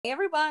Hey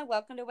everyone,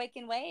 welcome to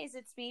Waking Ways.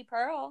 It's me,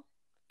 Pearl.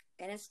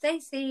 And it's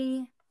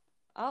Stacy.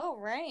 All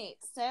right,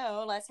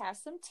 so let's have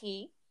some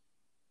tea.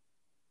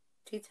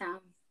 Tea time.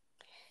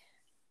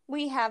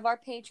 We have our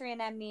Patreon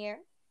Amir.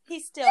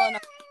 He's still in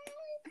our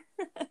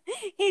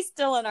he's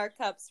still in our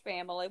Cups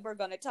family. We're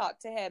going to talk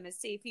to him and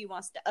see if he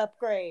wants to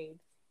upgrade.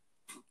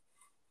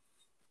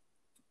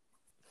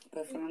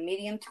 Go from a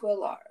medium to a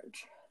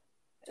large.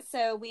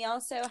 So we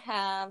also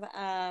have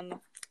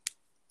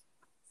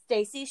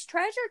Stacy's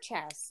treasure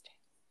chest.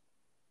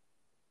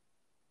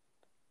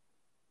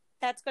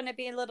 That's going to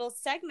be a little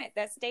segment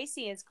that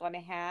Stacy is going to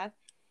have,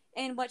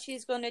 and what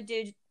she's going to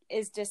do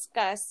is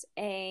discuss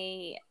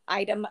a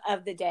item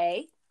of the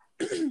day.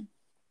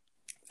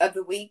 Of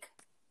the week.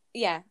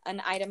 Yeah,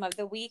 an item of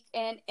the week,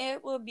 and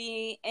it will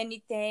be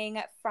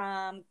anything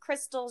from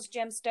crystals,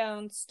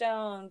 gemstones,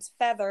 stones,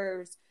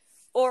 feathers,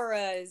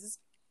 auras,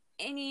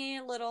 any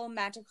little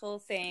magical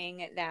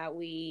thing that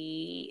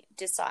we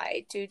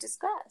decide to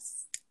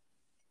discuss.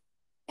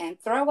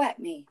 And throw at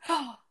me.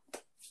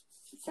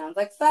 Sounds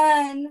like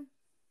fun.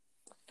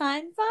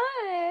 Fun.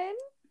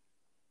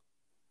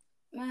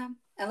 Well,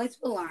 at least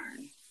we'll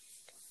learn.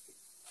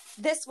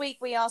 This week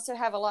we also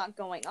have a lot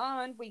going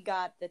on. We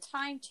got the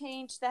time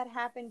change that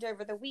happened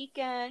over the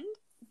weekend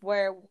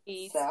where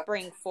we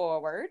bring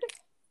forward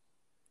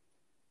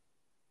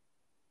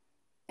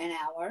an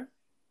hour.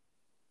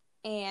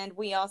 And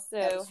we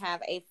also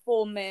have a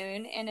full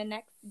moon in the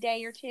next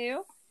day or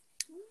two.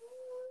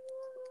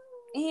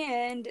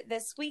 And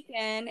this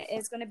weekend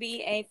is going to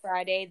be a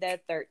Friday the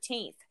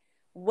 13th.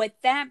 With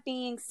that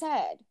being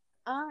said,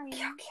 I'm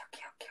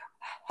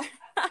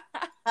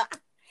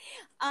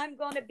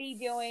going to be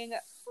doing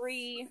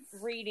free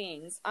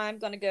readings. I'm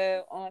going to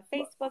go on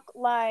Facebook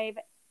Live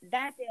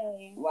that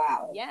day.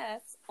 Wow.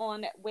 Yes,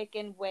 on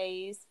Wiccan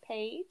Ways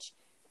page.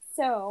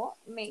 So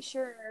make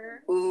sure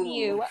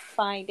you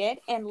find it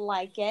and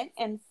like it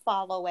and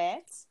follow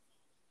it.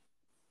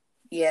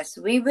 Yes,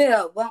 we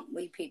will, won't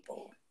we,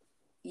 people?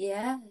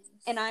 Yes.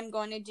 And I'm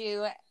going to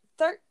do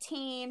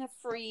 13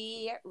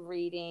 free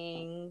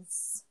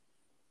readings.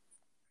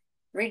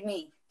 Read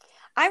me.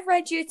 I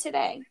read you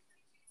today.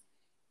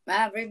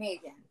 Read me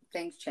again.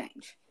 Things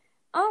change.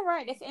 All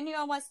right. If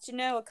anyone wants to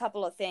know a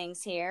couple of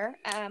things here,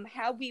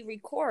 how we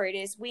record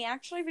is we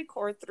actually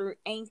record through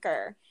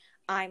Anchor.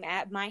 I'm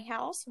at my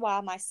house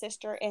while my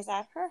sister is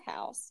at her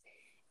house.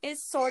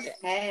 It's sort of...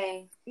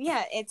 Hey.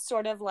 Yeah, it's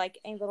sort of like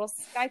a little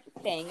Skype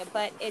thing,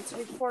 but it's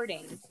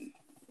recording.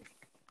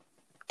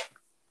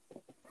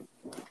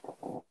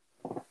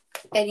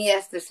 And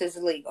yes, this is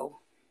legal.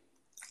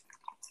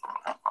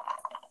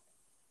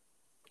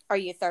 Are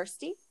you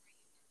thirsty?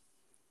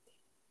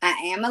 I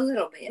am a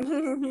little bit.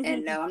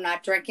 And no, I'm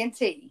not drinking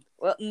tea.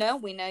 Well, no,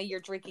 we know you're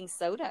drinking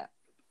soda.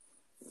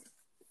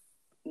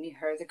 You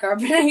heard the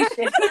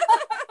carbonation.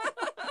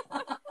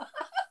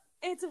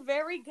 It's a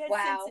very good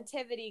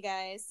sensitivity,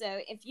 guys. So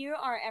if you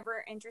are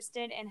ever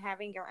interested in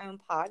having your own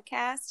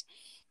podcast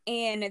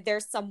and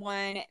there's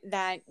someone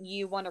that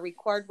you want to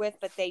record with,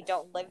 but they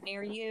don't live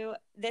near you,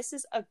 this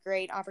is a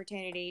great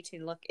opportunity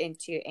to look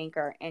into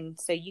Anchor. And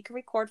so you can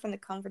record from the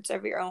comforts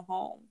of your own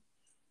home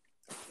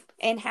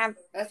and have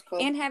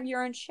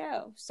your own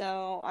show.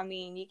 So, I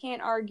mean, you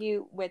can't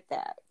argue with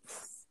that.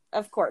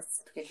 Of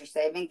course. Because you're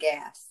saving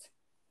gas,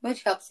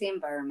 which helps the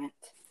environment.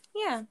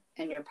 Yeah.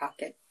 In your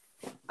pocket.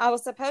 I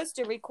was supposed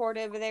to record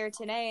over there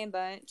today,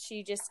 but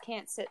she just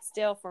can't sit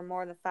still for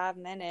more than 5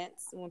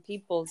 minutes when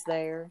people's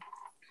there.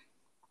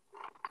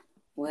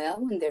 Well,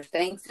 when there's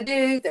things to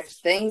do, there's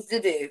things to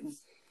do.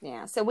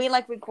 Yeah, so we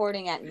like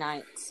recording at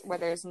night where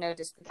there's no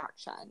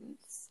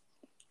distractions.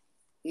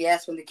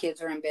 Yes, when the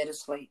kids are in bed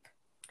asleep.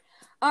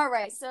 All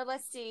right, so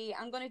let's see.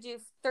 I'm going to do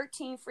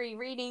 13 free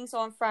readings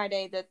on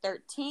Friday the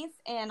 13th,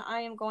 and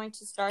I am going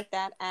to start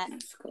that at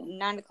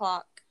 9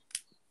 o'clock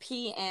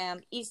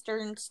p.m.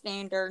 Eastern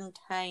Standard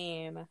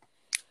Time.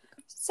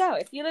 So,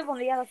 if you live on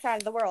the other side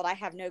of the world, I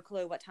have no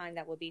clue what time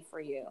that will be for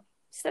you.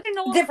 Set an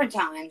alarm. Different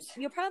times.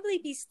 You'll probably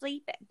be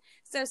sleeping.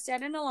 So,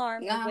 set an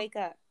alarm and wake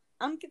up.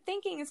 I'm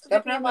thinking it's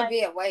going to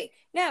be awake.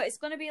 No, it's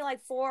going to be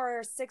like 4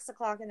 or 6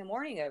 o'clock in the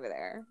morning over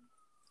there.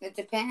 It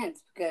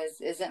depends, because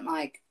isn't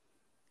like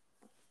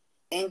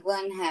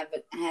England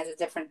has a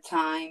different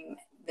time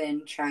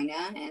than China,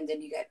 and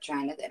then you got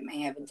China that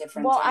may have a different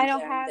time. Well, I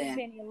don't have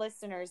any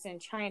listeners in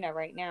China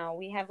right now.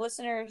 We have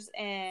listeners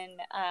in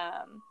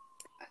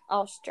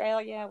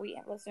Australia. We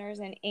have listeners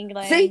in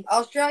England. See,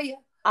 Australia.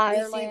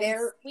 Ireland. We see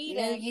their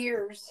Sweden. New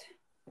Year's.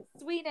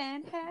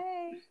 Sweden.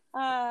 Hey.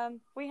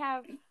 We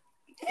have...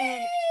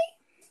 Hey.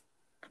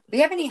 Do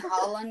you have any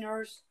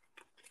Hollanders?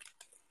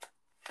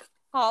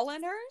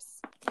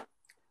 Hollanders?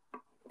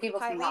 People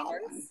from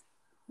Holland.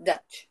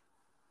 Dutch.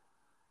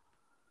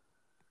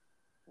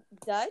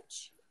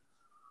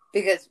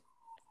 Because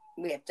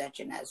we have Dutch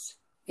in us.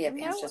 We have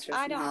ancestors from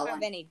Holland. I don't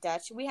have any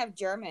Dutch. We have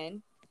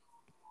German.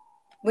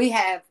 We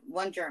have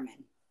one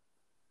German.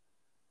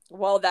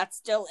 Well, that's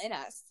still in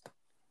us.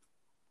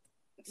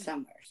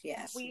 Somewhere,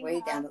 yes.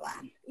 Way down the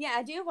line. Yeah,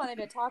 I do wanted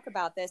to talk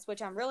about this,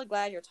 which I'm really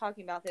glad you're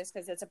talking about this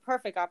because it's a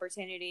perfect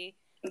opportunity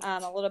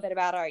a little bit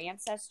about our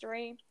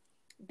ancestry,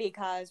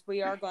 because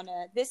we are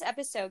this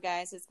episode,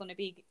 guys, is going to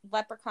be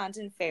leprechauns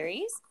and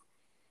fairies.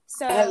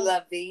 So I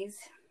love these.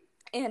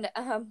 And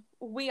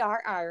we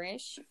are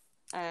Irish.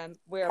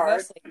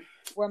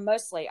 We're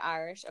mostly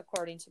Irish,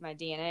 according to my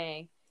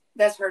DNA.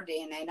 That's her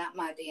DNA, not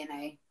my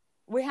DNA.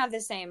 We have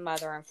the same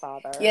mother and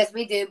father. Yes,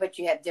 we do, but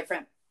you have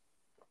different.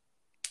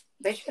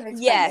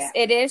 Yes,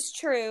 it is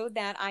true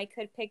that I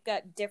could pick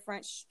up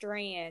different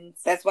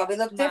strands. That's why we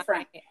look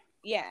different.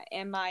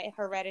 In my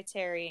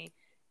hereditary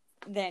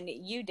than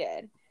you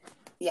did.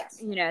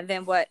 Yes.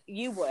 Than what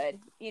you would.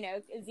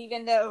 Because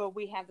even though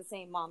we have the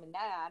same mom and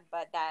dad,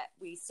 but that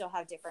we still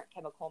have different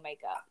chemical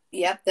makeup.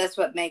 Yep, that's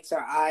what makes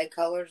our eye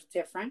colors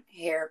different,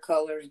 hair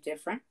colors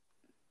different.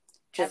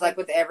 Just like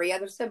with every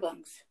other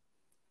siblings.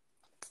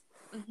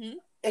 Mm-hmm.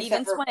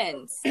 Even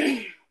twins.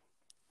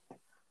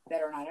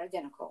 That are not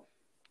identical.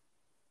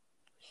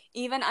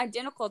 Even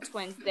identical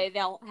twins, they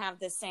don't have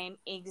the same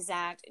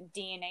exact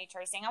DNA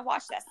tracing. I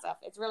watch that stuff.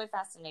 It's really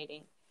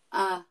fascinating.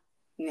 Nah.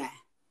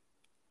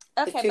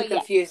 Okay, it's too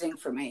confusing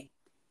for me.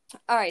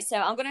 All right, so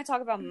I'm going to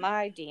talk about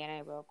my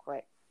DNA real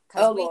quick.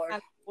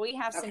 Lord. We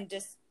have some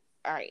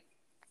all right.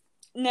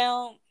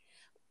 Now,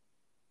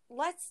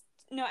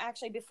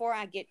 actually, before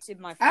I get to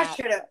my I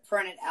should have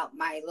printed out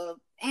my little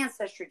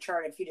ancestry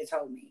chart if you'd have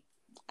told me.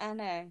 I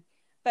know.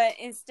 But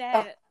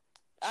instead...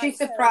 she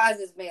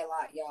surprises me a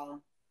lot,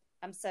 y'all.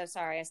 I'm so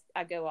sorry.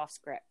 I go off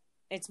script.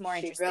 It's more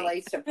interesting. She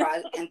really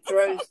surprises and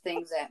throws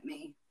things at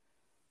me.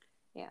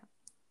 Yeah.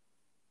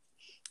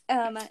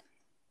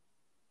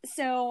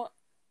 So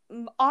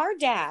our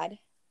dad,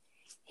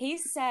 he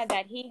said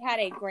that he had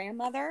a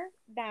grandmother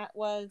that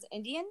was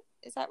Indian.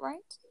 Is that right?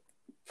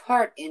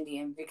 Part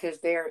Indian, because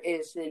there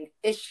is an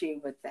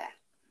issue with that.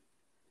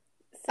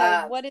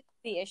 So what is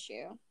the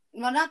issue?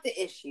 Well, not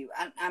the issue.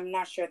 I'm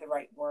not sure the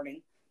right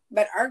wording.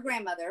 But our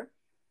grandmother...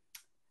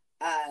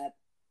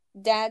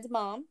 Dad's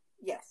mom?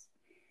 Yes.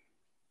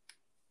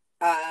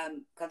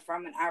 Comes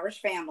from an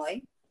Irish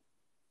family,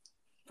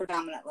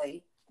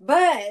 predominantly.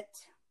 But...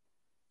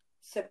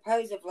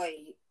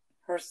 supposedly,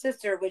 her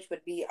sister, which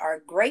would be our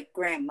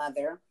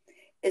great-grandmother,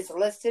 is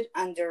listed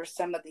under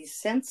some of these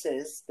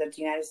census that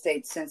the United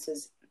States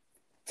Census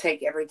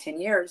take every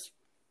 10 years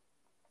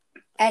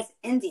as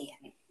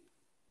Indian.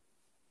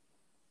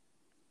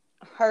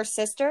 Her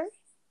sister?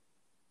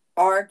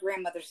 Our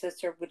grandmother's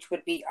sister, which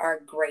would be our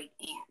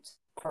great-aunt.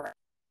 Correct.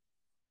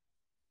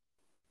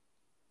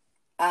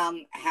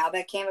 How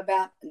that came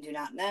about, do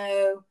not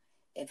know.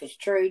 If it's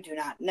true, do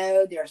not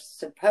know. They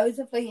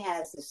supposedly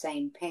has the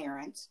same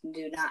parents.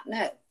 Do not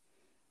know.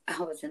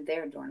 I wasn't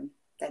there during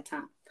that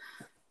time.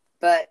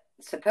 But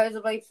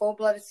supposedly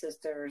full-blooded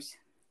sisters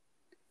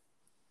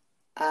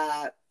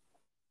of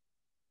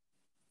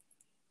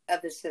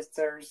the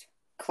sisters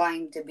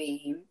claim to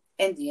be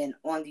Indian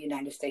on the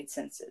United States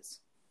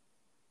Census.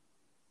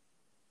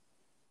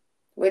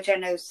 Which I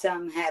know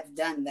some have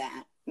done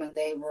that when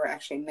they were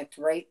actually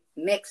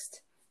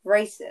mixed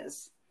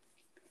races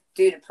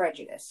due to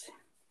prejudice.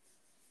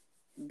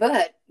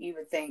 But you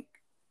would think,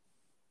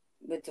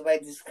 with the way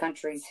this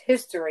country's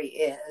history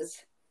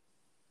is,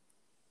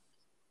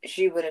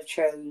 she would have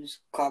chose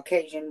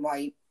Caucasian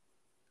white.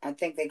 I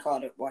think they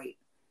called it white.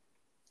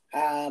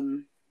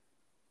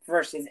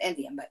 Versus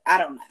Indian, but I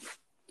don't know.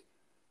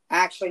 I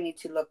actually need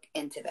to look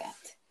into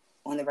that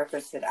on the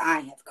records that I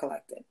have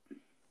collected.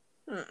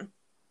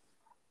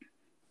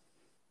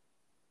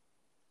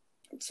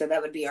 So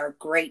that would be our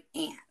great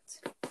aunt.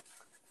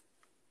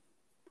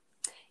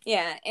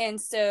 Yeah,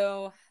 and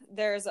so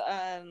there's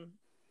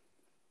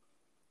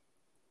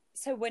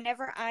so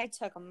whenever I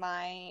took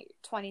my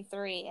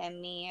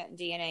 23andMe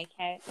DNA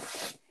kit,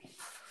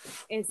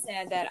 it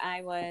said that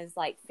I was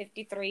like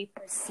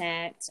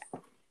 53%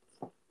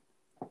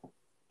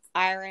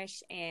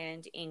 Irish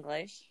and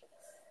English.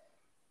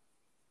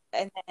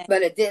 And then,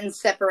 but it didn't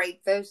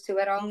separate those two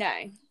at all? No.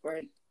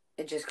 Or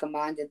it just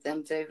combined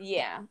them two?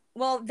 Yeah.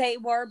 Well, they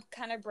were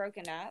kind of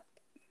broken up,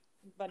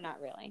 but not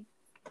really.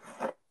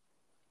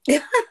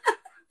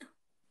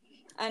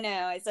 I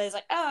know. So it's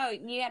like, oh,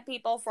 you have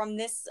people from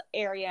this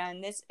area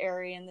and this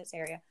area and this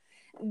area.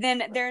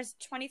 Then there's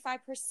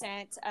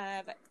 25%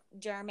 of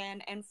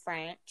German and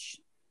French.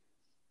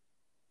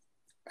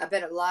 I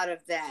bet a lot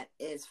of that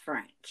is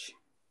French.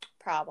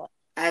 Probably.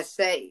 I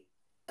say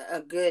a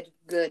good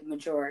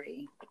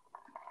majority.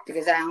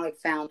 Because I only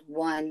found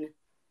one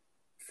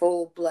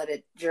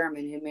full-blooded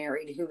German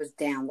who was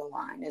down the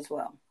line as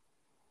well.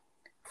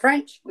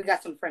 French, we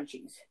got some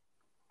Frenchies.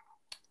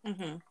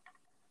 Mm-hmm.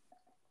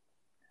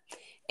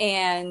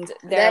 And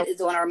that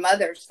is on our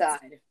mother's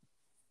side.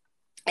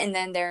 And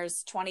then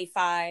there's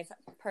 25%,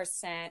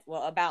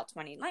 well, about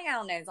 20, like, I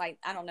don't know, it's like,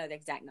 I don't know the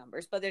exact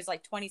numbers, but there's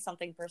like 20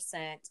 something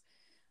percent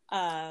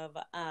of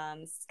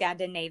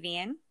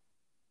Scandinavian.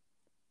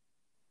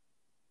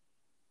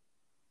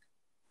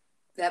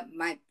 That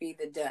might be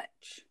the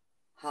Dutch,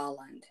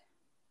 Holland.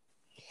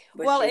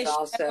 Which well, is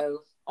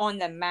also on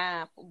the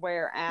map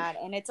where at,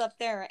 and it's up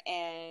there,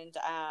 and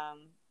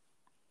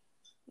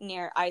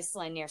near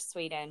Iceland, near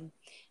Sweden.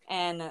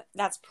 And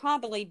that's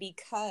probably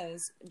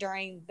because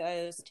during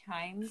those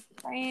time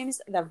frames,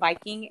 the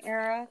Viking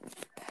era,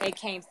 they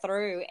came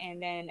through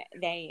and then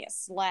they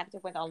slept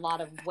with a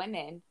lot of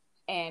women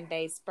and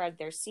they spread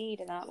their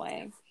seed that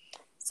way.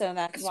 So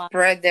that's why.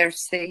 Spread their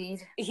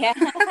seed? Yeah.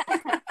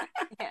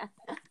 Yeah.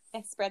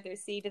 They spread their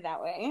seed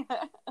that way.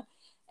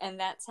 And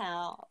that's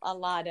how a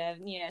lot of,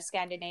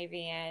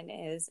 Scandinavian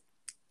is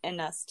in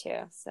us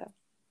too. So.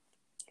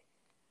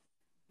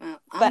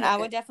 Well, but I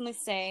would definitely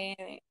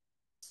say,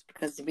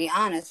 because to be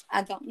honest,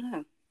 I don't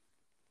know.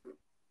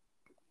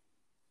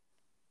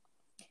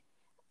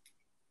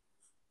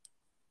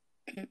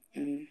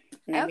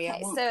 Maybe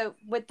okay, so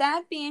with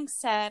that being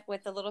said,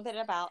 with a little bit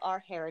about our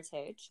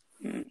heritage,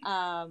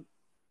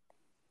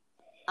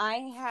 I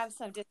have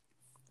some.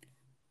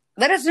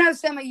 Let us know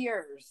some of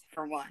yours,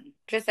 for one,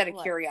 just out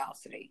of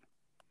curiosity.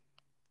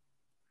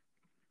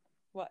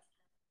 What?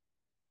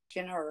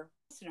 Or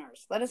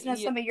listeners, let us know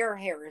some of your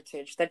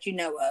heritage that you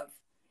know of.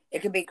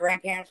 It could be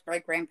grandparents,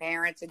 great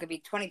grandparents. It could be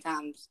 20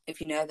 times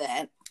if you know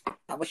that.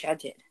 I wish I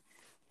did.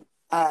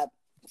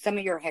 Some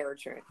of your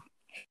heritage,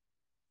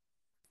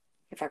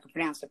 if I can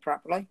pronounce it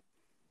properly.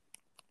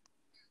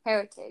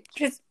 Heritage.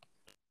 Just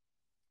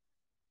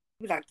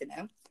we'd like to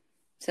know.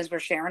 Since we're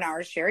sharing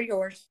ours, share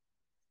yours.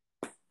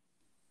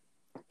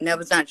 No,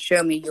 it's not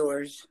show me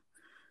yours,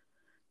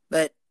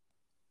 but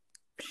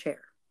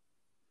share.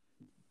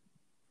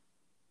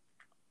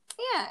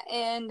 Yeah,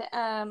 and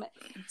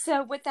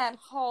so with that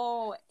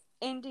whole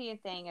Indian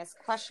thing is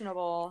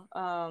questionable.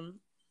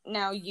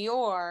 Now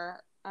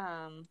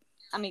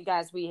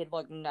guys, we had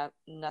looked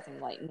nothing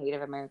like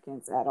Native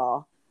Americans at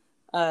all.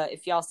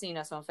 If y'all seen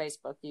us on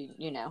Facebook,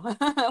 you know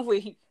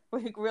we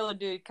really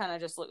do kind of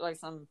just look like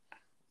some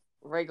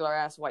regular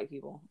ass white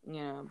people,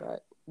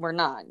 but we're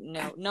not.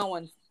 No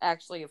one's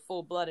actually a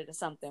full blooded or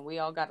something. We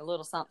all got a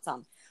little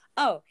something.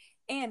 Oh,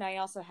 and I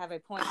also have a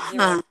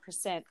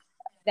 0.0%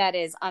 that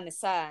is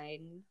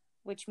unassigned,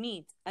 which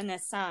means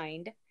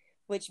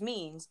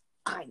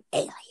I'm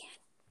alien.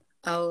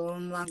 Oh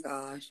my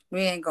gosh,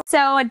 we ain't going.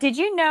 So, did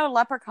you know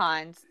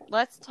leprechauns?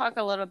 Let's talk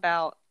a little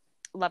about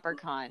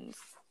leprechauns.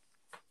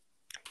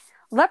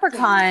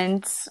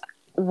 Leprechauns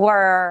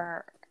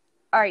were.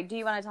 All right, do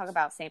you want to talk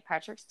about St.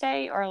 Patrick's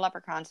Day or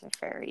leprechauns and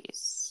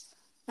fairies?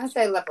 I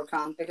say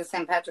leprechauns because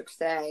St. Patrick's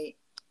Day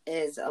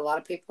is a lot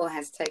of people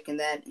has taken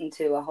that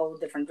into a whole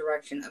different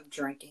direction of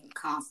drinking,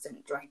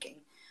 constant drinking.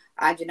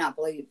 I do not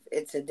believe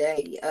it's a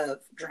day of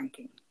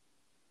drinking.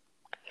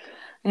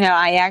 No,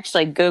 I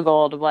actually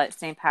Googled what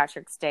St.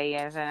 Patrick's Day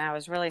is, and I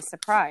was really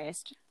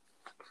surprised.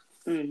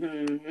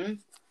 Mm-hmm.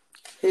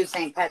 Who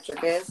St.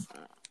 Patrick is?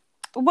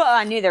 Well,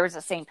 I knew there was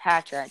a St.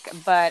 Patrick,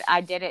 but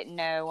I didn't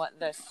know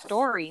the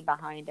story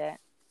behind it.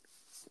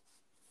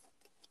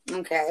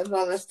 Okay,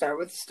 well, let's start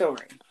with the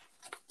story.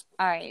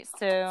 All right,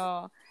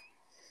 so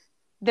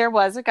there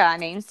was a guy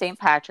named St.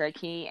 Patrick.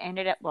 He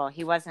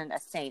wasn't a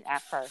saint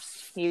at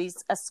first.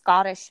 He's a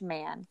Scottish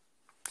man.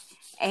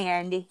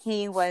 And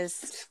he was...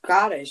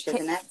 Scottish,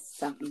 isn't that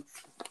something?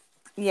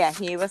 Yeah,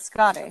 he was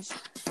Scottish.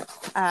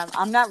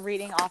 I'm not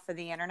reading off of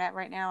the internet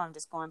right now. I'm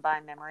just going by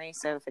memory.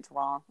 So if it's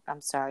wrong,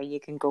 I'm sorry. You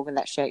can Google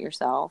that shit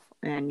yourself.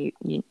 And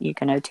you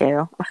can know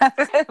too.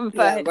 But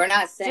yeah, we're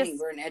not saying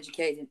we're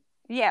uneducated.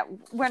 Yeah,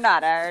 we're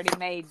not. I already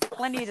made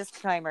plenty of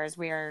disclaimers.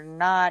 We are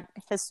not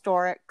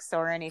historics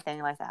or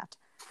anything like that.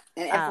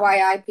 And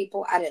FYI,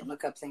 people, I didn't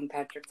look up St.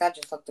 Patrick's. I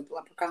just looked up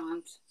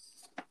leprechauns.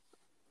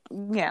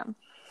 Yeah.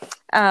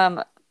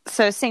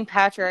 So St.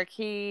 Patrick,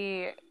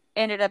 he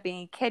ended up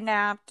being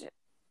kidnapped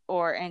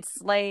or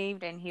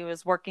enslaved, and he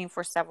was working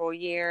for several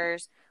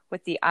years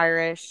with the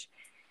Irish.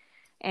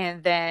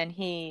 And then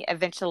he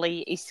eventually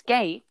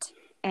escaped,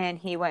 and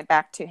he went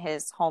back to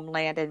his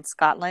homeland in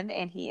Scotland,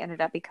 and he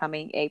ended up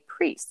becoming a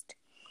priest.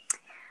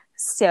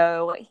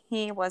 So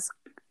he was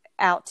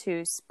out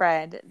to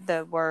spread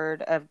the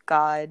word of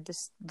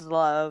God's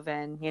love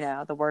and,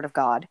 the word of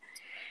God.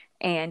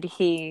 And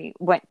he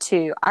went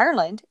to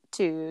Ireland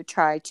to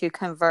try to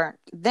convert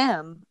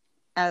them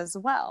as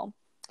well.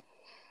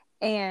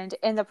 And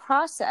in the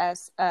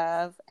process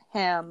of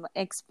him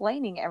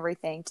explaining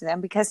everything to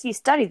them, because he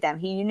studied them,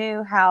 he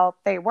knew how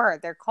they were,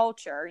 their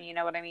culture, you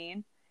know what I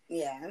mean?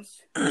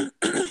 Yes.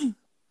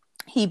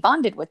 He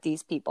bonded with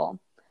these people.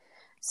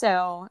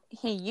 So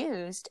he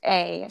used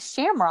a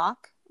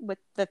shamrock with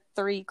the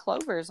 3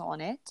 clovers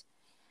on it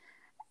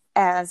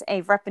as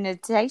a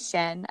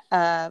representation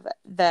of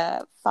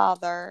the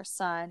Father,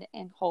 Son,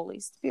 and Holy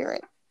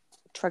Spirit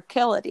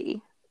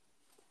tranquility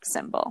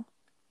symbol.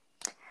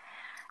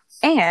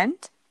 And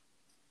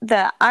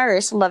the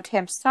Irish loved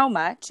him so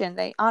much, and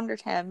they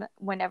honored him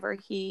whenever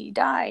he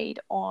died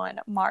on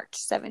March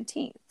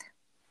 17th.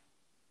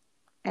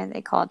 And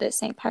they called it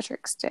St.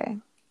 Patrick's Day.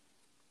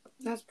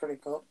 That's pretty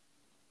cool.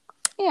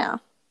 Yeah.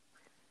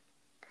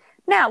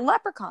 Now,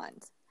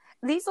 leprechauns.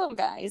 These little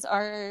guys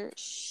are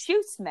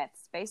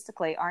shoesmiths,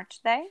 basically, aren't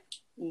they?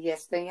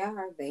 Yes, they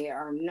are. They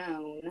are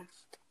known.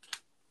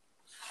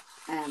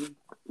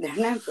 They're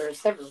known for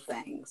several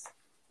things.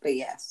 But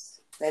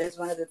yes, that is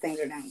one of the things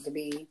they're known to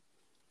be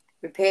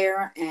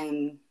repair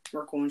and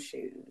work on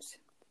shoes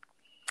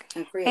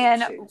and create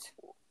And shoes.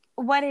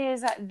 what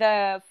is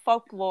the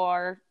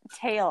folklore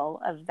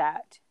tale of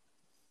that?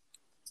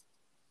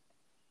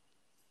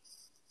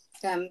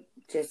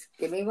 Just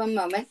give me one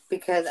moment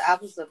because I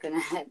was looking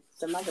at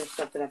some other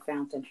stuff that I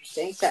found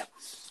interesting. So,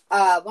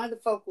 one of the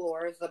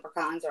folklores,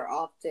 leprechauns are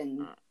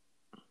often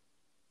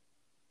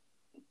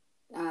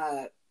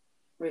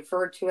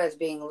referred to as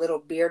being little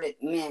bearded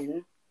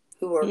men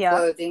who wear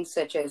clothing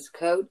such as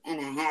coat and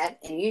a hat,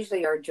 and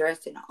usually are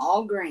dressed in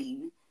all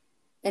green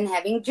and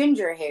having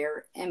ginger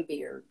hair and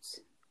beards.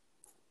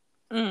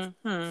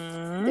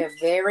 Mm-hmm. They're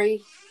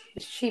very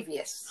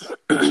mischievous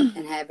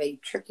and have a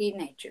tricky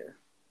nature.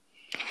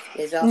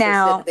 It's also said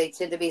that they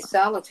tend to be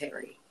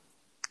solitary.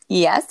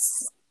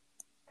 Yes.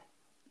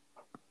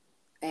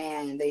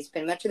 And they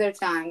spend much of their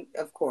time,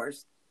 of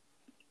course,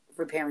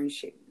 repairing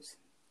shoes.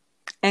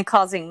 And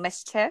causing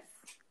mischief.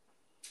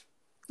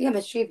 Yeah,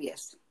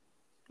 mischievous.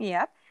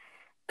 Yep.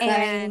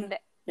 Cunning.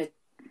 And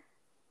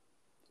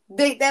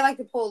they like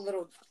to pull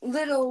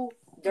little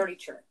dirty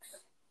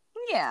tricks.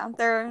 Yeah,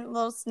 they're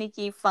little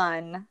sneaky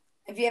fun.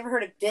 Have you ever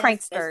heard of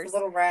Dennis, pranksters? The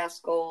Little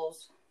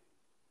Rascals?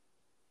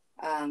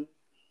 I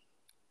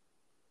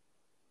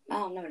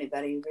don't know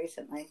anybody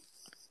recently.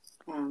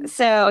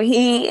 So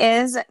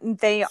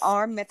they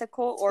are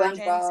mythical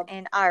origins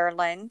in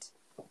Ireland.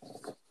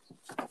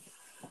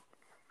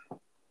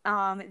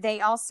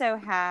 They also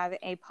have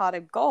a pot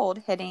of gold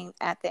hidden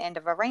at the end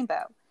of a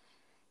rainbow.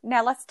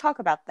 Now let's talk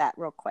about that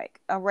real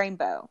quick. A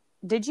rainbow.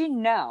 Did you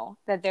know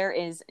that there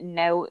is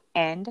no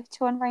end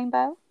to a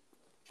rainbow?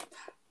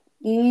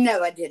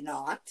 No, I did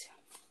not.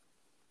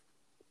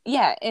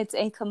 Yeah, it's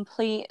a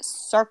complete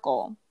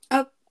circle.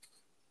 Oh.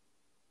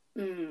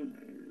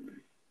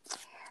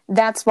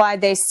 That's why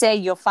they say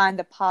you'll find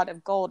the pot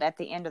of gold at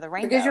the end of the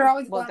rainbow. Because you're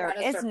always well, going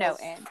there is no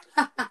end.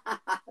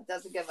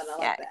 That's a good one. I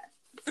like that.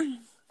 I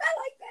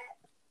like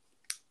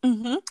that.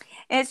 Mm-hmm.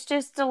 It's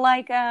just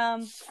like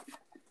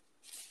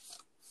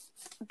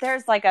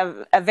there's like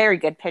a very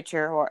good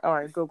picture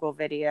or a Google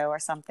video or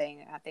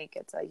something. I think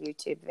it's a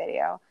YouTube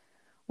video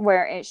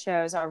where it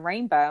shows a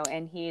rainbow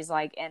and he's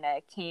like in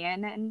a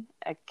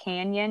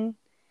canyon,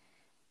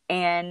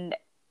 and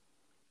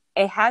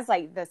it has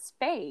like the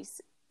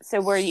space so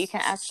where you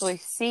can actually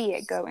see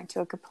it go into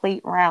a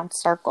complete round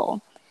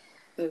circle.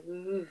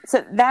 Mm-hmm.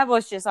 So that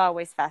was just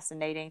always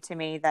fascinating to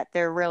me, that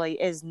there really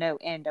is no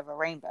end of a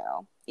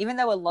rainbow, even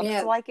though it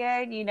looks like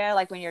it. You know,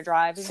 like when you're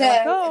driving. So you're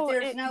like, oh,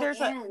 if there's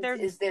no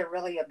end, is there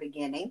really a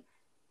beginning?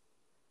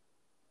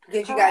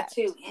 Because you got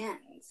two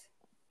ends,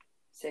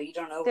 so you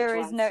don't know. There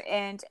is no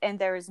end, and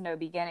there is no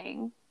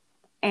beginning,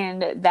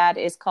 and that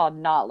is called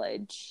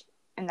knowledge,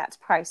 and that's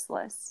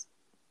priceless.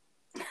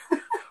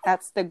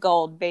 That's the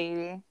gold,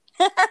 baby.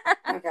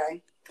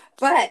 Okay.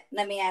 But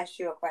let me ask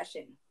you a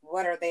question.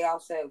 What are they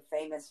also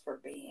famous for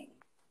being?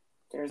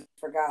 There's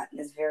forgotten.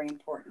 It's very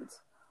important.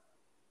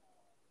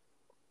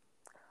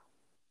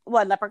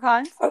 What,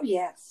 leprechauns? Oh,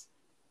 yes.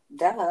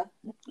 Duh.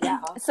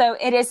 Yeah. So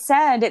it is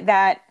said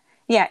that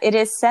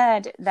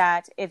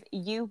if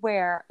you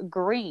wear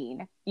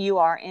green, you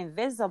are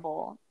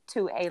invisible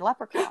to a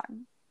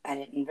leprechaun. I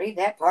didn't read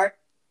that part.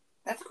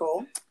 That's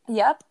cool.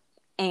 Yep.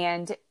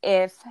 And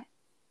if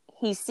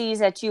he sees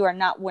that you are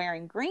not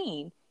wearing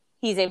green,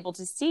 he's able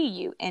to see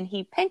you, and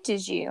he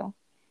pinches you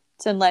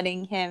to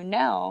letting you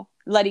know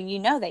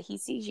that he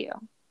sees you.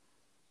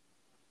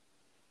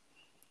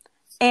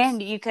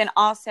 And you can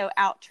also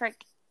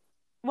out-trick.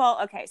 Well,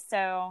 okay,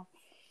 so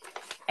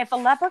if a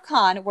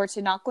leprechaun were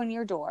to knock on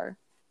your door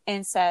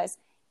and says,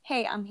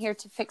 hey, I'm here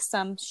to fix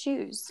some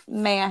shoes.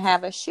 May I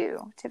have a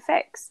shoe to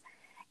fix?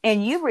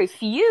 And you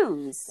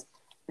refuse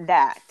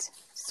that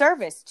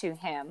service to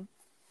him,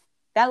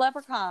 that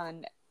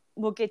leprechaun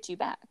will get you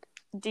back.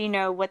 Do you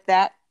know what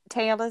that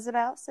tale is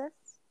about, sis?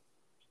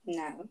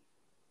 No.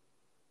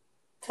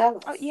 Tell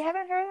us. Oh, you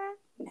haven't heard that?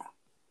 No.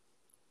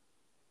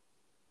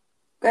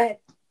 Go ahead.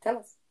 Tell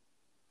us.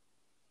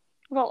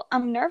 Well,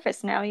 I'm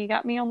nervous now. You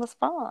got me on the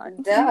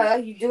spot. Duh.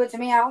 You do it to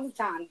me all the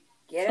time.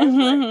 Get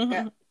over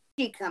it.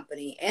 Tea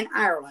company in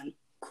Ireland,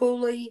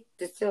 Cooley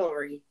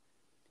Distillery,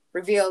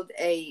 revealed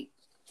a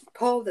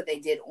poll that they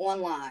did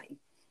online,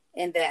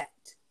 and that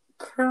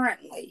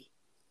currently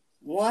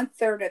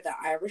 1/3 of the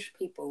Irish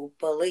people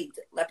believed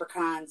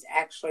leprechauns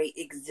actually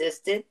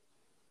existed.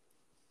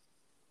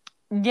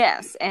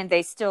 Yes, and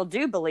they still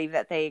do believe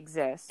that they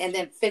exist. And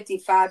then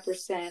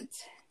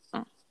 55%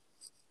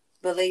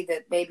 believe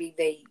that maybe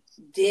they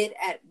did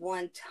at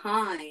one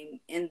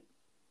time, and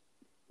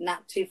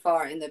not too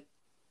far in the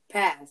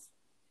past,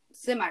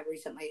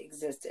 semi-recently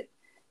existed.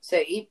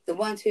 So the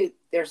ones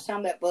there's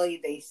some that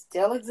believe they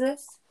still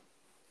exist.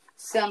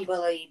 Some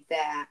believe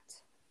that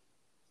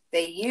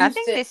they used I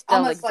think they still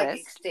almost exist. like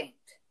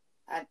extinct.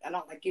 I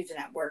don't like using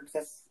that word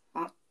because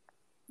that's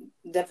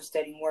a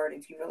devastating word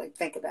if you really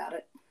think about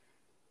it.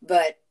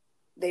 But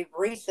they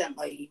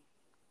recently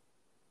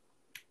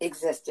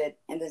existed,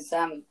 and then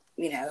some,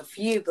 a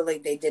few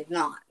believe they did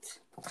not.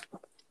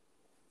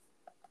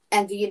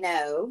 And do you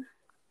know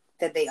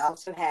that they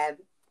also have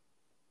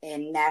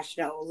and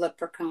National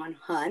Leprechaun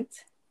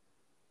Hunt,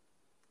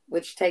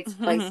 which takes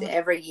place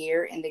every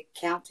year in the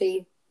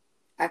county.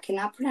 I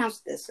cannot pronounce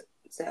this.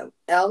 So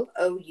Louth,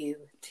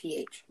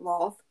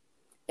 Louth,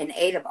 in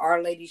aid of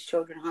Our Lady's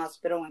Children's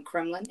Hospital in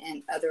Kremlin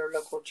and other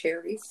local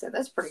charities. So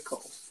that's pretty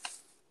cool.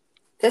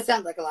 That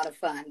sounds like a lot of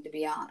fun, to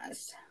be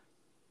honest.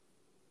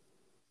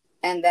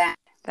 And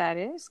that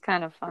is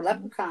kind of fun.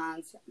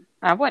 Leprechauns,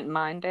 I wouldn't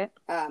mind it.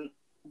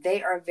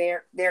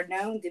 They're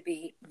known to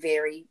be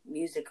very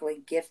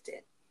musically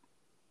gifted,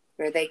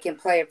 where they can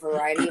play a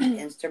variety of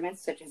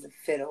instruments such as a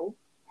fiddle,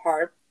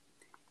 harp,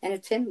 and a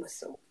tin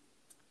whistle.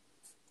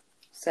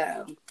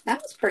 So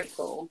that was pretty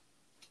cool.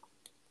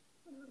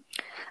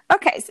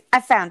 Okay,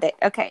 I found it.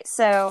 Okay,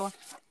 so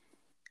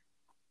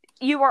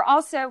you are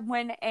also,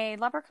 when a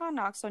leprechaun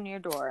knocks on your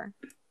door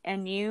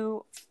and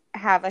you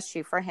have a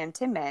shoe for him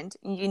to mend,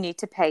 you need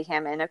to pay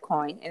him in a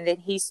coin, and then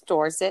he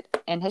stores it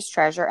in his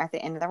treasure at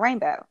the end of the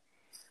rainbow.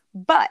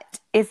 But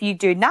if you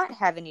do not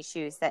have any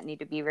shoes that need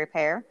to be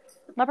repaired,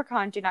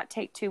 leprechauns do not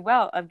take too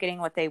well of getting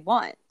what they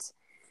want.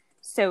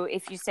 So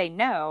if you say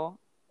no,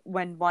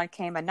 when one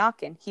came a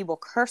knocking, he will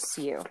curse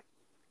you.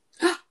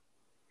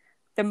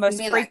 The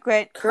most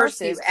frequent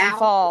curses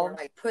involve,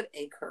 like put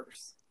a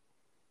curse.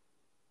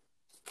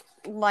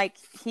 Like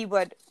he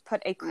would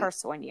put a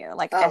curse on you,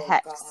 like a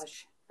hex. Oh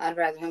gosh, I'd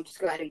rather him just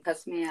go ahead and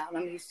cuss me out.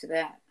 I'm used to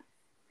that.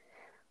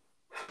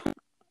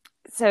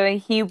 So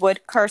he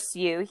would curse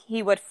you.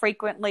 He would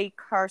frequently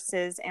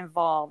curses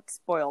involved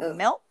spoiled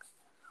milk,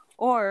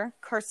 or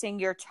cursing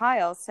your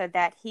child so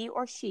that he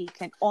or she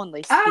can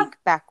only speak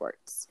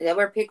backwards. Is that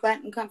where Pig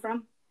Latin come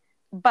from?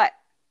 But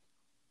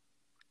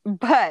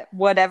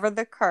whatever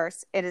the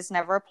curse, it is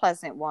never a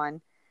pleasant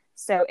one.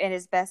 So it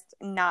is best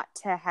not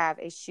to have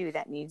a shoe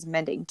that needs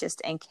mending,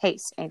 just in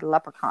case a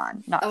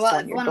leprechaun knocks on your door. Well,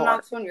 if one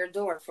knocks on your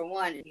door, for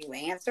one, and you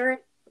answer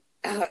it,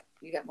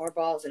 you got more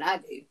balls than I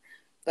do.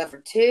 But for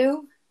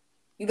two,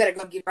 you better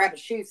go grab a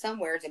shoe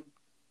somewhere to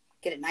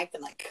get a knife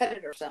and like cut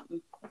it or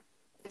something.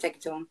 Take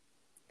it to him.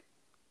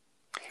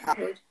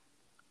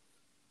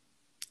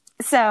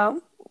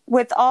 So,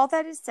 with all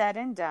that is said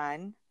and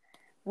done,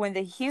 when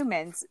the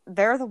humans,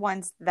 they're the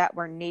ones that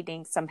were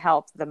needing some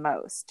help the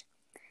most.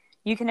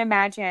 You can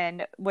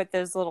imagine with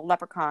those little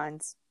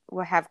leprechauns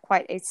will have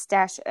quite a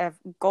stash of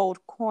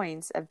gold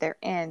coins of their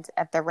end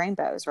at the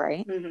rainbows,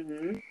 right?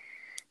 Mm-hmm.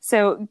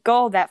 So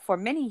gold, that for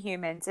many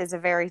humans is a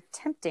very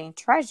tempting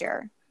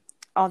treasure.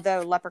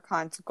 Although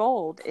leprechauns'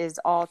 gold is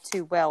all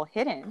too well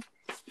hidden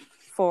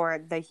for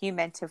the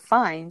human to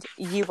find,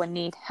 you would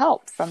need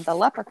help from the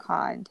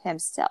leprechaun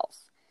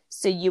himself.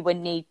 So you would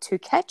need to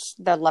catch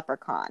the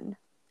leprechaun.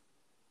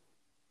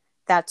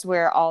 That's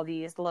where all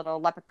these little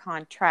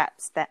leprechaun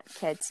traps that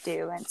kids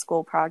do and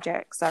school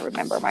projects. I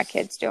remember my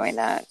kids doing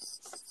that.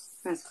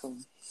 That's cool.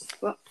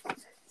 Well,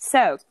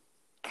 so,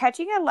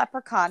 catching a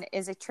leprechaun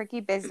is a tricky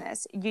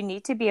business. You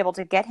need to be able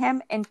to get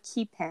him and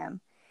keep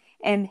him.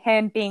 And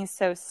him being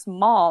so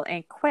small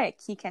and quick,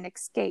 he can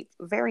escape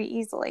very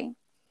easily.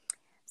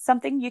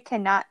 Something you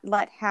cannot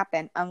let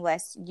happen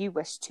unless you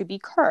wish to be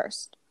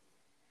cursed.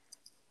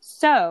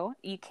 So,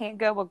 you can't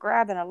go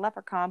grabbing a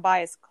leprechaun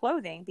by his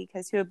clothing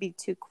because he'll be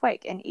too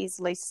quick and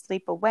easily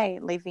slip away,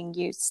 leaving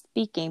you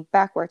speaking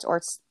backwards or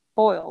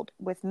spoiled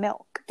with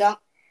milk. Don't.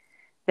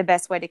 The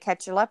best way to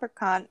catch a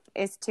leprechaun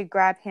is to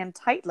grab him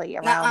tightly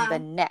around the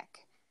neck.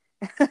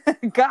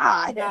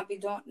 God. Not be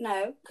doing,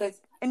 no, because.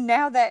 And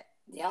now that.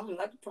 The only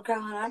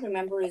leprechaun I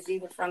remember is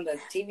either from the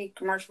TV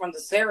commercial from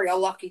the cereal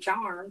Lucky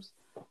Charms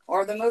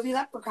or the movie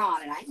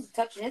Leprechaun, and I ain't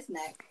touching his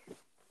neck.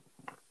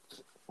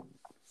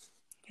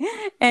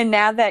 And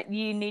now that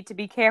you need to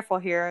be careful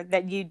here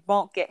that you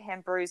won't get him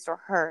bruised or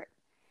hurt.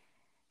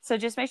 So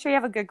just make sure you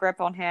have a good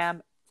grip on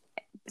him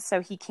so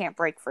he can't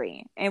break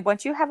free. And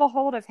once you have a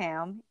hold of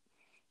him,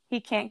 he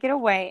can't get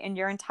away, and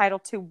you're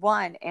entitled to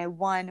one and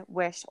one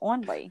wish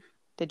only.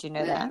 Did you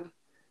know that?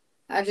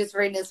 I just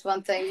read this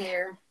one thing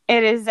here.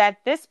 It is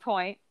at this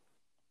point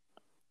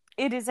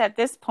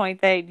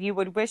that you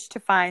would wish to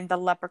find the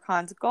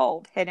leprechaun's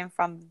gold hidden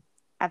from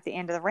at the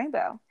end of the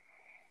rainbow.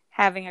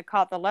 Having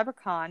caught the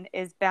leprechaun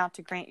is bound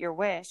to grant your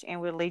wish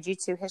and will lead you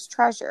to his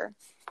treasure.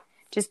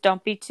 Just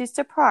don't be too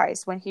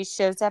surprised when he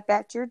shows up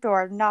at your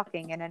door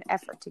knocking in an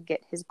effort to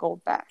get his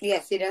gold back. Yeah,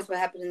 see, that's what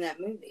happened in that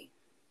movie.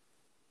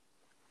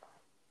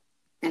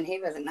 And he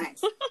wasn't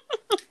nice.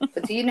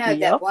 But do you know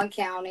that one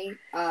county,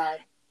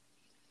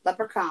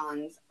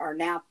 leprechauns are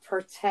now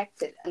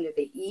protected under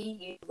the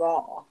EU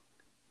law?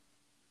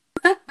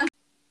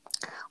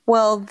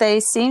 Well,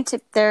 they're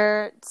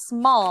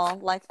small,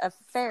 like a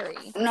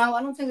fairy. No,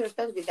 I don't think they're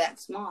supposed to be that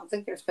small. I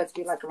think they're supposed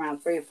to be like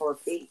around 3 or 4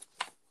 feet.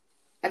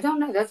 I don't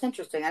know. That's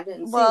interesting. I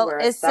didn't see where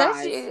it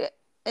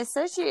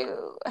says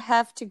you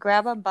have to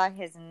grab him by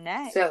his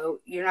neck.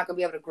 So you're not going to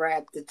be able to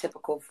grab the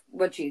typical,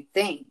 what you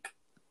think,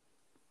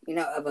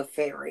 of a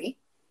fairy.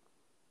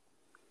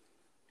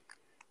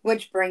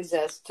 Which brings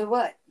us to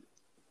what?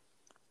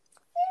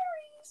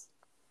 Fairies.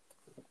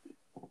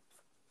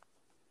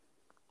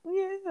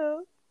 Yeah.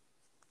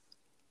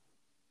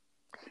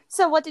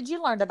 So, what did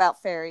you learn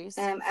about fairies?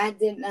 I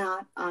did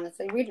not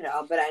honestly read it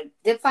all, but I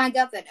did find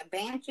out that a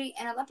banshee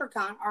and a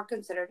leprechaun are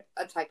considered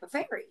a type of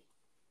fairy.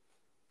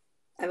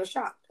 I was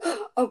shocked.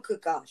 Oh,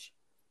 good gosh.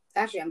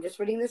 Actually, I'm just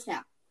reading this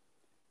now.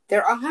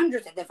 There are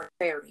hundreds of different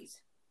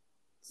fairies.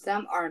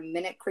 Some are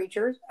minute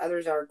creatures,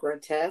 others are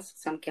grotesque,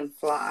 some can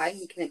fly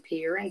and can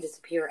appear and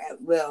disappear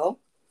at will.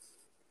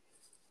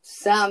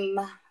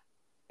 Some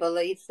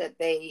believe that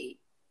they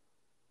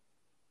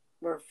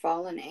were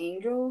fallen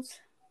angels.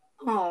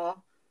 Aw.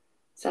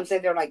 Some say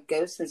they're like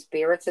ghosts and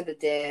spirits of the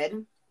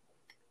dead.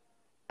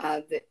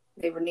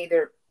 They were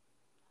neither.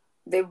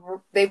 They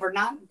were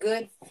not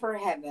good for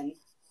heaven,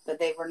 but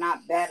they were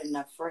not bad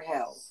enough for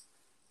hell.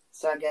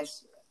 So I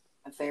guess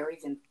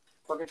fairies in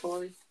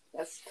purgatory.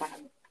 That's kind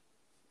of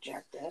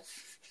jacked up.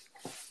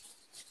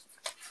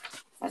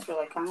 That's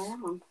really kind of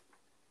wrong.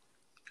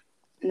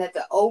 And that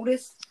the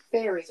oldest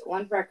fairies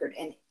on record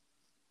and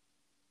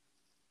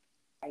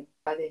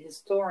by the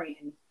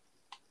historian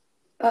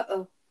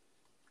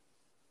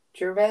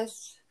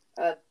Gervase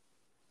of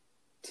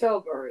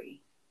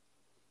Tilbury,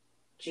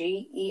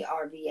 Gervase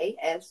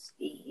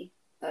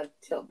of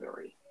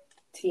Tilbury,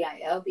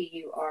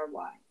 Tilbury,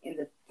 in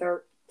the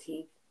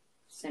 13th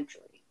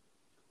century.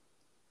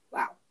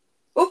 Wow.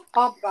 Oh,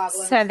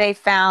 hobgoblins. So they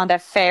found a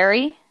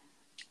fairy?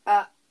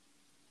 The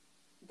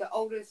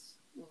oldest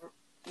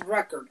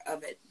record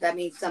of it. That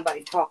means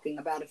somebody talking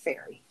about a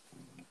fairy.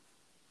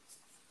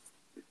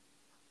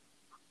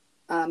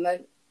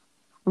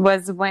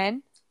 Was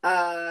when?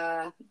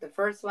 The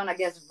first one, I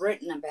guess,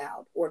 written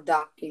about or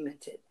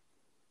documented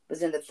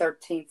was in the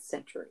 13th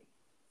century.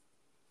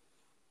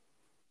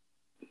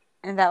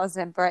 And that was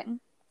in Britain?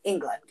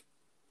 England.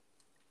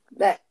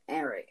 That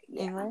area,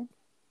 yeah. England?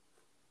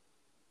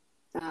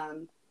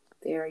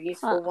 They are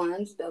useful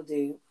ones. They'll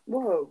do,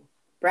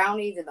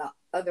 brownies and the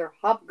other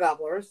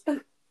hobgobblers.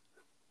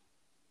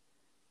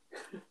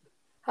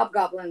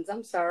 Hobgoblins,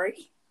 I'm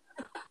sorry.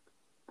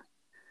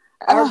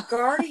 Are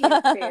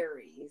guardian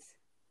fairies.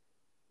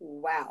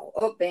 Wow.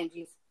 Oh,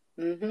 banshees.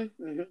 They're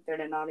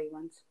the naughty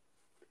ones.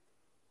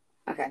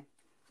 Okay.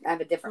 I have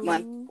a different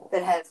one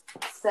that has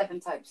 7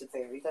 types of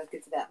fairies. Let's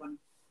get to that one.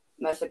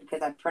 Mostly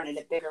because I printed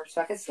it bigger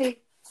so I can see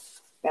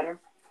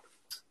better.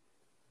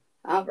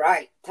 All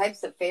right.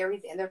 Types of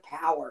fairies and their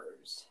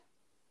powers.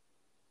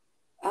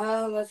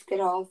 Let's get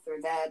all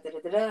through that.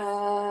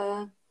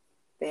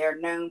 They are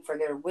known for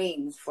their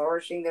wings,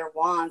 flourishing their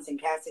wands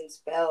and casting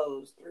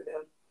spells through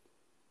them.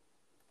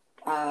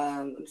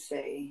 Let's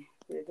see.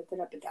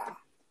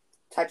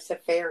 Types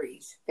of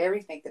fairies.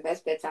 Fairies make the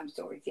best bedtime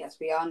stories. Yes,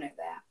 we all know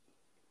that.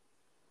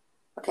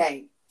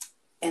 Okay.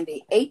 In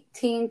the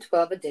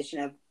 1812 edition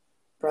of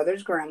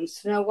Brothers Grimm's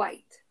Snow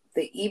White,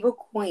 the evil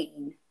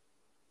queen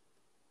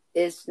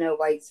is Snow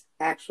White's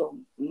actual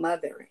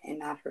mother and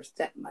not her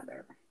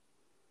stepmother.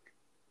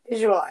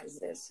 Visualize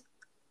this.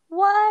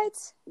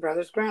 What?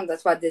 Brothers Grimm.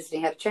 That's why Disney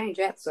had to change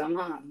that some,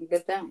 huh?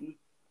 Good thing.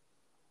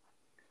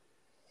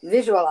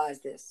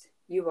 Visualize this.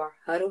 You are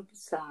huddled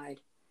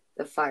beside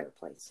the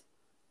fireplace,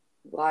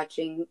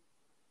 watching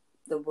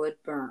the wood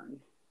burn.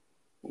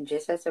 And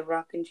just as the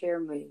rocking chair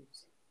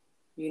moves,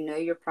 you know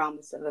your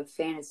promise of a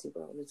fantasy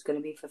world is going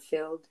to be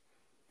fulfilled,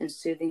 and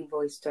soothing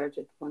voice starts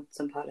with once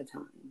upon a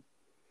time.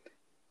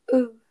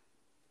 Ooh.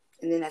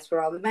 And then that's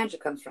where all the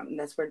magic comes from. And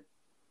that's where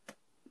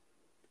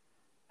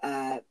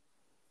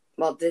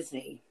Walt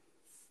Disney.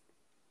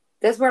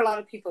 That's where a lot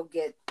of people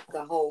get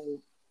the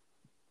whole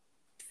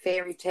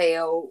fairy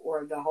tale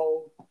or the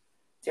whole,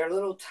 they're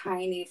little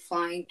tiny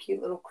flying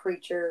cute little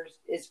creatures.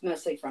 It's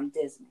mostly from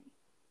Disney.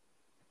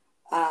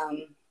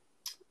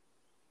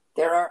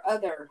 There are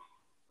other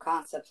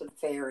concepts of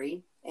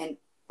fairy in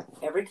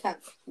every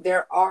country.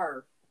 There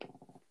are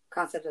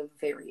concepts of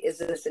fairy. Is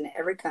this in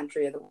every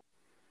country of the world?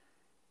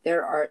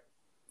 They're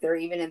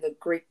even in the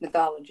Greek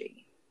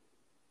mythology.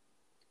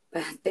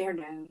 But they're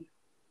known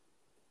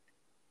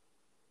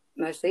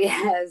mostly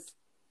as,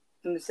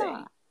 let me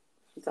see,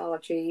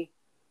 mythology.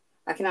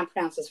 I cannot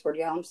pronounce this word,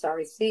 y'all. I'm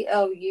sorry.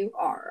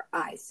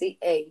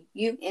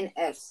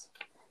 Couricaunus.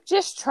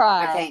 Just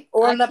try. Okay.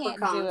 Or I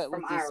leprechauns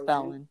from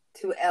Ireland.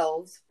 2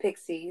 elves,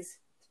 pixies,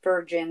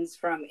 virgins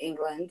from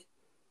England.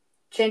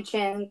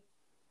 Chin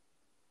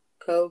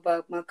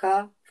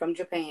Kobamaka from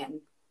Japan.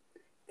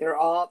 They're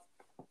all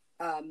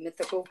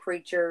mythical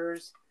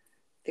creatures.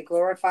 They're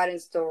glorified in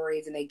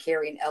stories, and they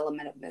carry an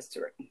element of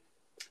mystery.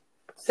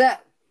 So.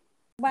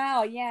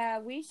 Wow, yeah,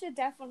 we should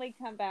definitely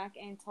come back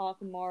and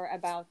talk more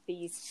about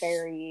these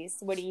fairies.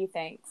 What do you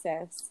think,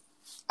 sis?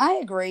 I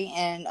agree,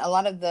 and a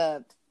lot of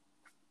the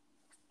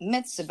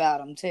myths about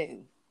them,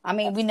 too. I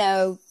mean, we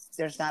know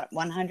there's not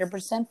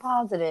 100%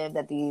 positive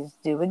that these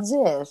do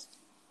exist,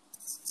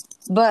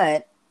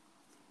 but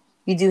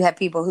you do have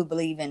people who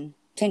believe in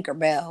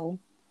Tinkerbell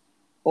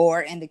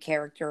or in the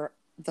character,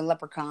 the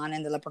Leprechaun,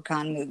 in the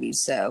Leprechaun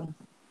movies, so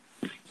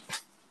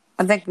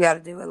I think we ought to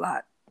do a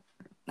lot.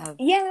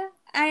 Yeah,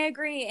 I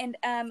agree, and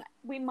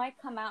we might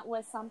come out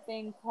with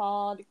something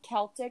called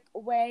Celtic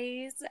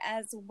Ways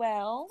as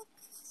well.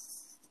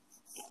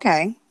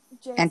 Okay,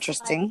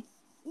 interesting.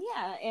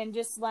 Yeah, and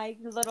just like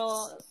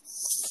little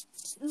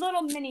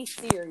mini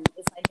series,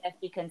 I guess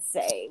you can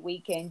say. We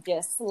can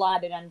just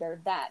slot it under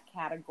that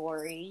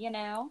category, you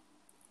know?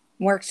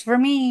 Works for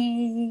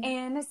me.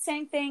 And the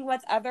same thing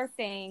with other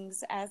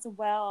things as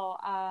well.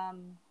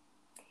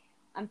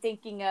 I'm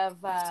thinking of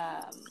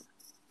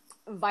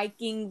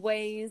Viking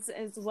ways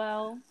as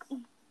well.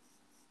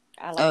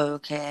 I like.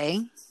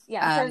 Okay.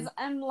 Yeah, because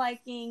I'm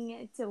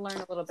liking to learn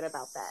a little bit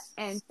about that.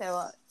 And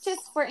so,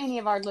 just for any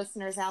of our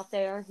listeners out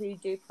there who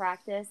do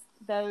practice,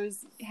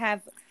 those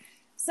have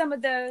some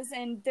of those,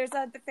 and there's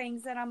other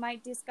things that I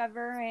might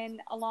discover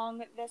and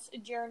along this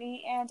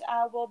journey, and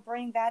I will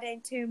bring that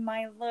into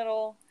my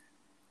little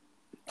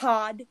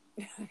pod.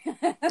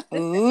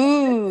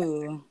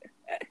 Ooh.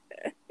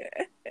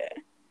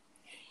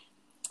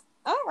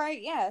 All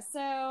right, yeah.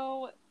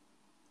 So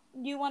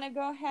you want to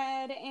go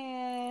ahead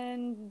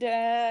and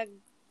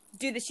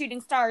do the shooting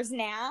stars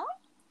now?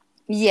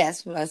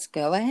 Yes, let's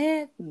go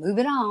ahead. Move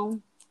it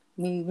on.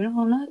 Moving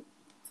on up.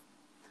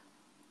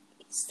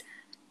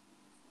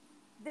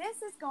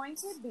 This is going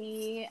to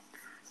be,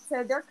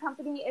 so their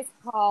company is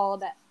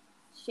called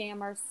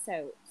Shammer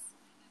Soaps.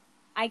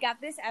 I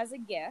got this as a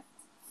gift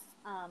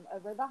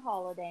over the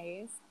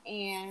holidays,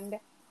 and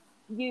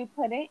you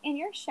put it in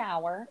your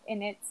shower,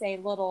 and it's a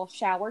little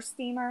shower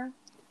steamer,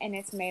 and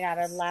it's made out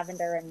of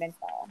lavender and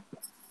menthol.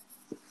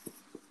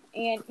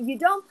 And you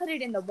don't put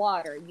it in the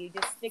water. You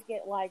just stick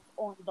it like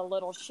on the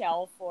little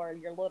shelf or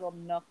your little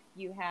nook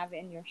you have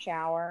in your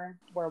shower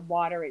where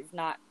water is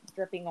not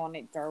dripping on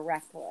it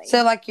directly.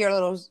 So like your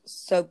little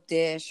soap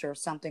dish or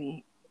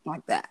something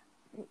like that.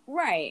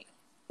 Right.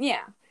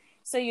 Yeah.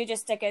 So you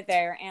just stick it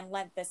there and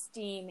let the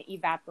steam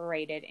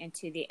evaporate it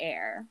into the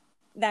air.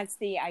 That's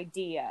the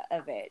idea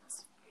of it.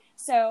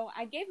 So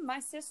I gave my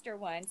sister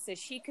one so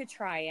she could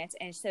try it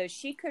and so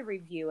she could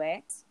review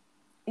it.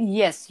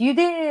 Yes, you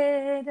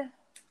did.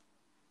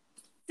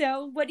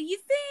 So what do you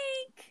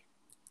think?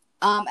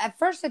 At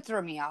first it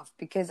threw me off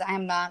because I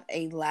am not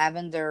a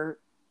lavender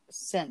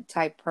scent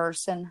type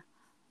person.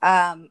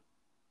 But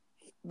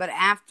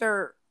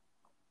after,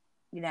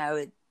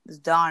 it was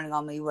dawning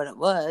on me what it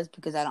was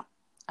because I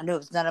knew it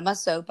was none of my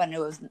soap. I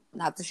knew it was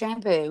not the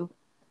shampoo.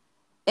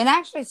 It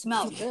actually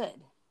smelled good.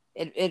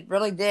 It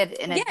really did.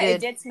 And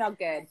it did smell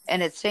good.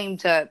 And it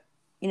seemed to,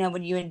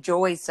 when you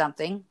enjoy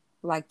something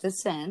like the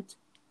scent,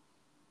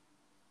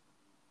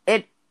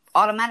 it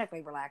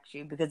automatically relax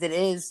you because it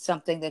is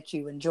something that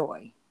you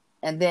enjoy.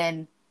 And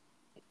then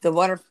the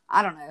water,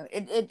 I don't know,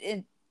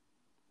 it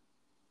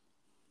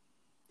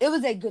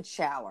was a good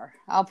shower.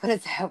 I'll put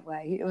it that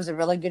way. It was a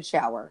really good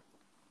shower.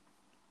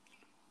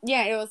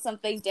 Yeah, it was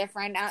something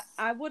different.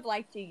 I would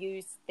like to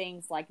use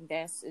things like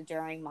this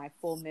during my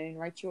full moon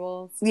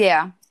rituals.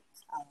 Yeah.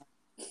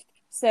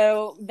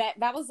 So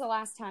that was the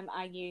last time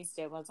I used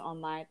it was on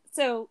my...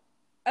 So,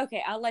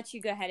 okay, I'll let you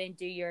go ahead and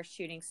do your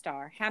shooting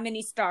star. How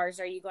many stars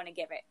are you going to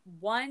give it?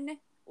 1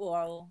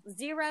 or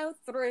 0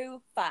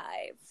 through 5?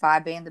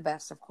 5 being the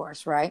best, of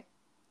course, right?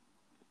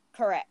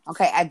 Correct.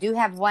 Okay, I do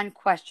have one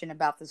question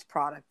about this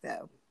product,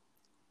 though.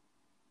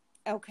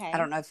 Okay. I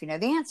don't know if you know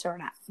the answer or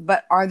not,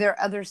 but are there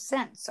other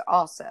scents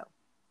also?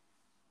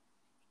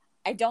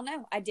 I don't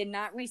know. I did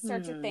not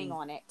research a thing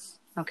on it.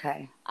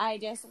 Okay. I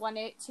just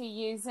wanted to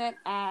use it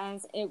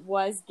as it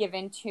was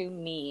given to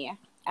me.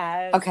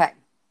 Okay.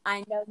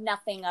 I know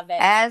nothing of it.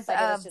 As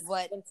of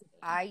what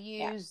I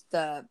used,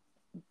 the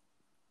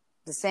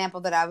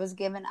sample that I was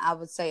given, I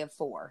would say a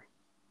 4.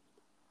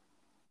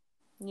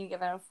 You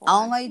give it a 4?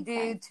 Only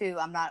due to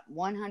I'm not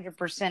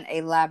 100%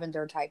 a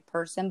lavender type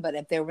person, but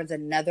if there was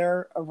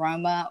another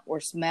aroma or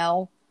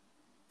smell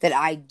that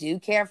I do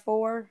care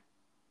for,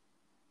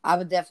 I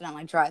would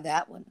definitely try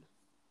that one.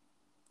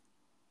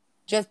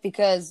 Just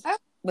because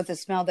with a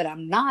smell that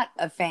I'm not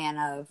a fan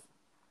of,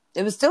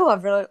 it was still a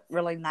really,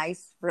 really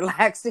nice,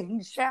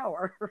 relaxing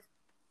shower.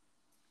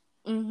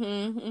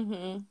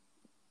 Yeah,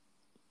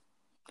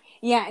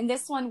 and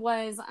this one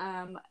was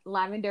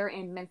lavender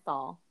and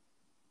menthol.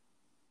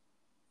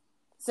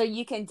 So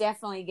you can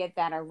definitely get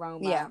that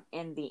aroma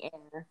in the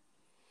air.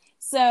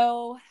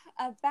 So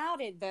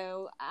about it,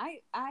 though,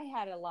 I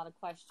had a lot of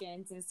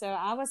questions. And so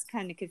I was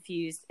kind of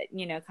confused,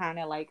 kind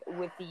of like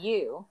with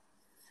you.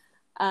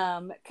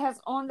 Because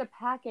on the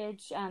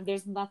package,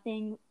 there's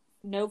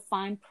no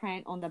fine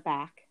print on the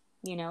back,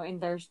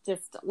 and there's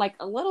just like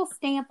a little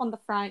stamp on the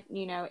front,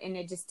 and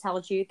it just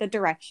tells you the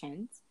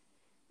directions.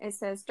 It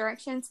says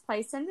directions: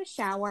 place in the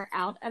shower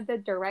out of the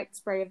direct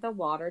spray of the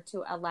water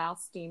to allow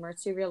steamer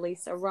to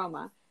release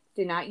aroma.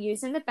 Do not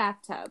use in the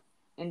bathtub.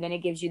 And then it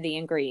gives you the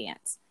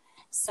ingredients.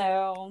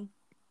 So.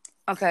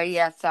 Okay,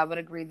 yes, I would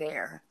agree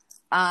there.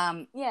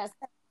 Yes,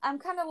 I'm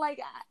kind of like,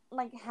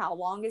 how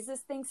long is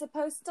this thing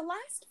supposed to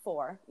last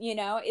for?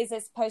 Is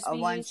it supposed to be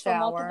used for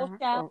multiple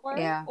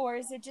showers? Or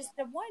is it just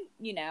the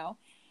one,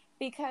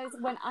 Because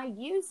when I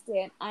used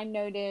it, I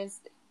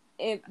noticed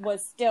it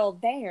was still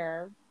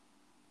there.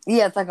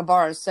 Yeah, it's like a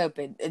bar of soap.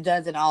 It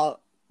doesn't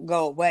all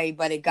go away,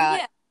 but it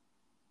got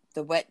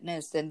the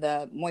wetness and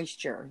the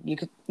moisture. You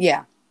could,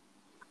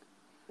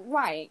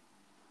 Right.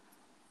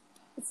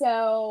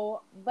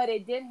 So, but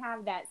it did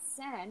have that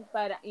scent,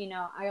 but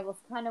I was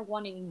kind of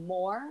wanting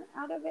more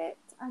out of it,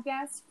 I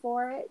guess,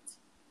 for it.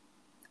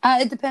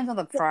 It depends on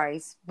the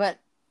price, but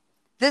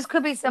this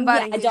could be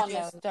somebody I who don't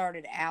just know.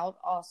 started out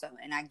also.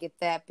 And I get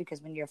that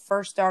because when you're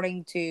first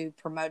starting to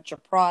promote your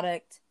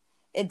product,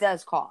 it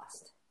does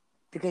cost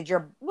because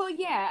you're. Well,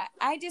 yeah,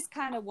 I just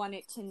kind of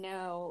wanted to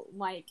know,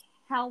 like,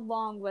 how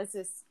long was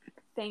this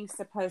thing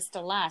supposed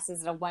to last?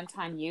 Is it a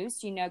one-time use?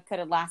 Could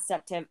it last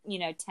up to,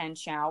 10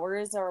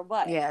 showers or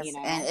what? Yes.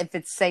 And if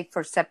it's safe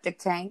for septic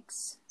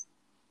tanks,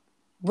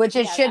 which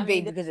it Yeah, should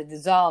be because it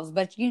dissolves,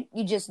 but you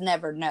just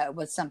never know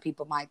what some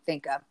people might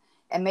think of.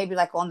 And maybe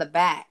like on the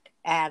back,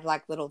 add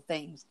like little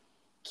things.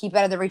 Keep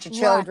out of the reach of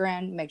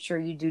children. Right. Make sure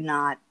you do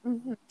not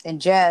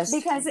ingest.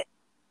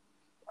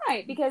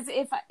 Because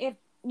if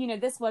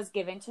this was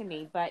given to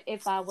me, but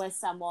if I was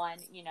someone,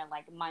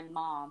 like my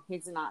mom,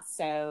 who's not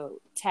so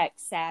tech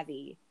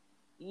savvy,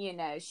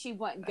 she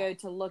wouldn't go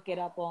to look it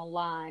up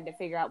online to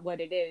figure out what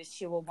it is.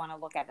 She will want to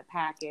look at the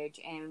package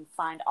and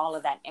find all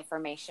of that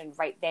information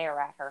right there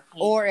at her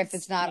hands. Or if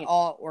it's not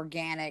all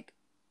organic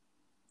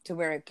to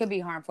where it could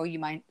be harmful, you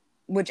might,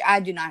 which I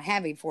do not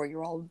have a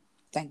 4-year-old,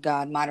 thank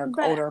God, mine are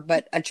older,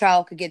 but a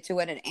child could get to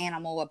it, an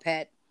animal, a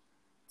pet.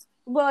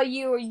 Well,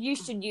 you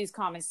should use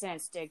common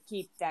sense to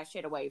keep that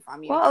shit away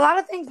from you. Well, a lot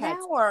of things now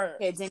are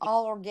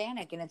all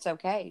organic, and it's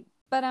okay.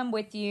 But I'm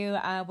with you.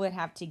 I would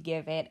have to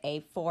give it a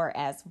 4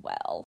 as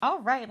well.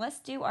 All right, let's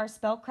do our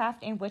spellcraft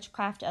and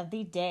witchcraft of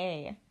the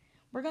day.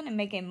 We're going to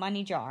make a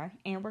money jar,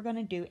 and we're going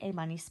to do a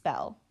money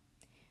spell.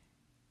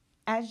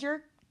 As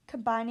you're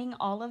combining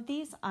all of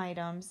these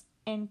items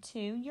into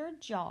your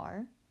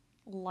jar,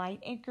 light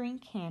a green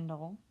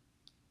candle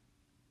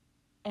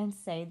and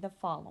say the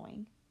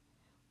following.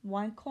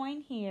 1 coin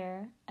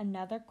here,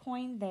 another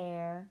coin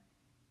there.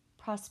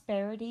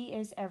 Prosperity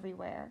is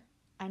everywhere.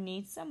 I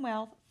need some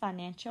wealth,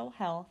 financial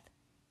health.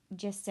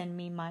 Just send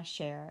me my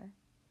share.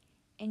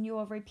 And you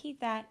will repeat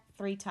that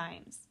 3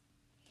 times.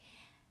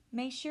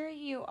 Make sure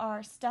you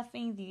are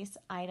stuffing these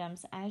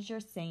items as you're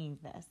saying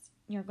this.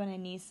 You're going to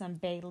need some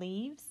bay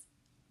leaves,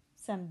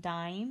 some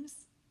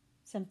dimes,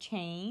 some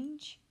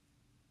change,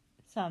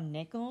 some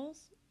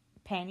nickels,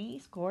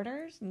 pennies,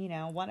 quarters,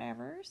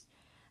 whatevers.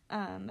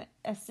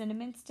 A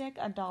cinnamon stick,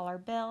 a dollar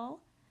bill.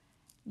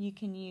 You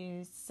can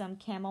use some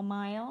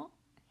chamomile,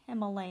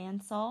 Himalayan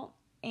salt,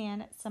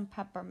 and some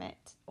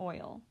peppermint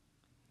oil.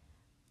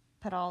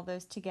 Put all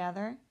those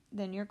together.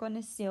 Then you're going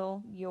to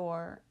seal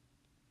your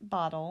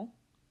bottle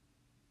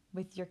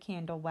with your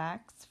candle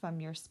wax from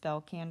your spell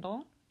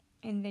candle.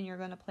 And then you're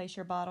going to place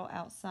your bottle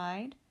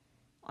outside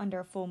under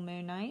a full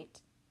moon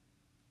night.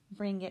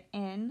 Bring it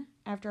in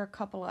after a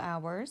couple of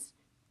hours.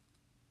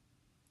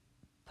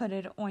 Put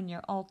it on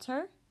your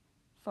altar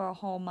for a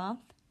whole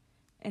month.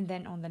 And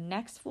then on the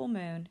next full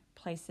moon,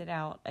 place it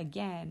out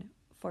again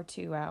for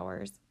 2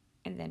 hours.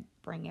 And then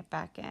bring it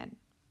back in.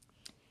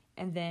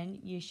 And then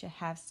you should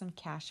have some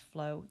cash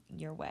flow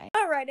your way.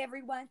 All right,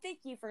 everyone. Thank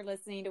you for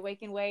listening to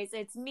Waking Ways.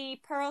 It's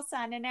me, Pearl,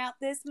 signing out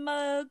this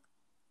mug.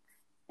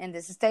 And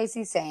this is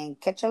Stacy saying,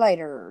 catch you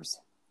laters.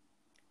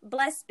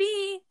 Bless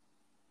be.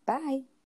 Bye.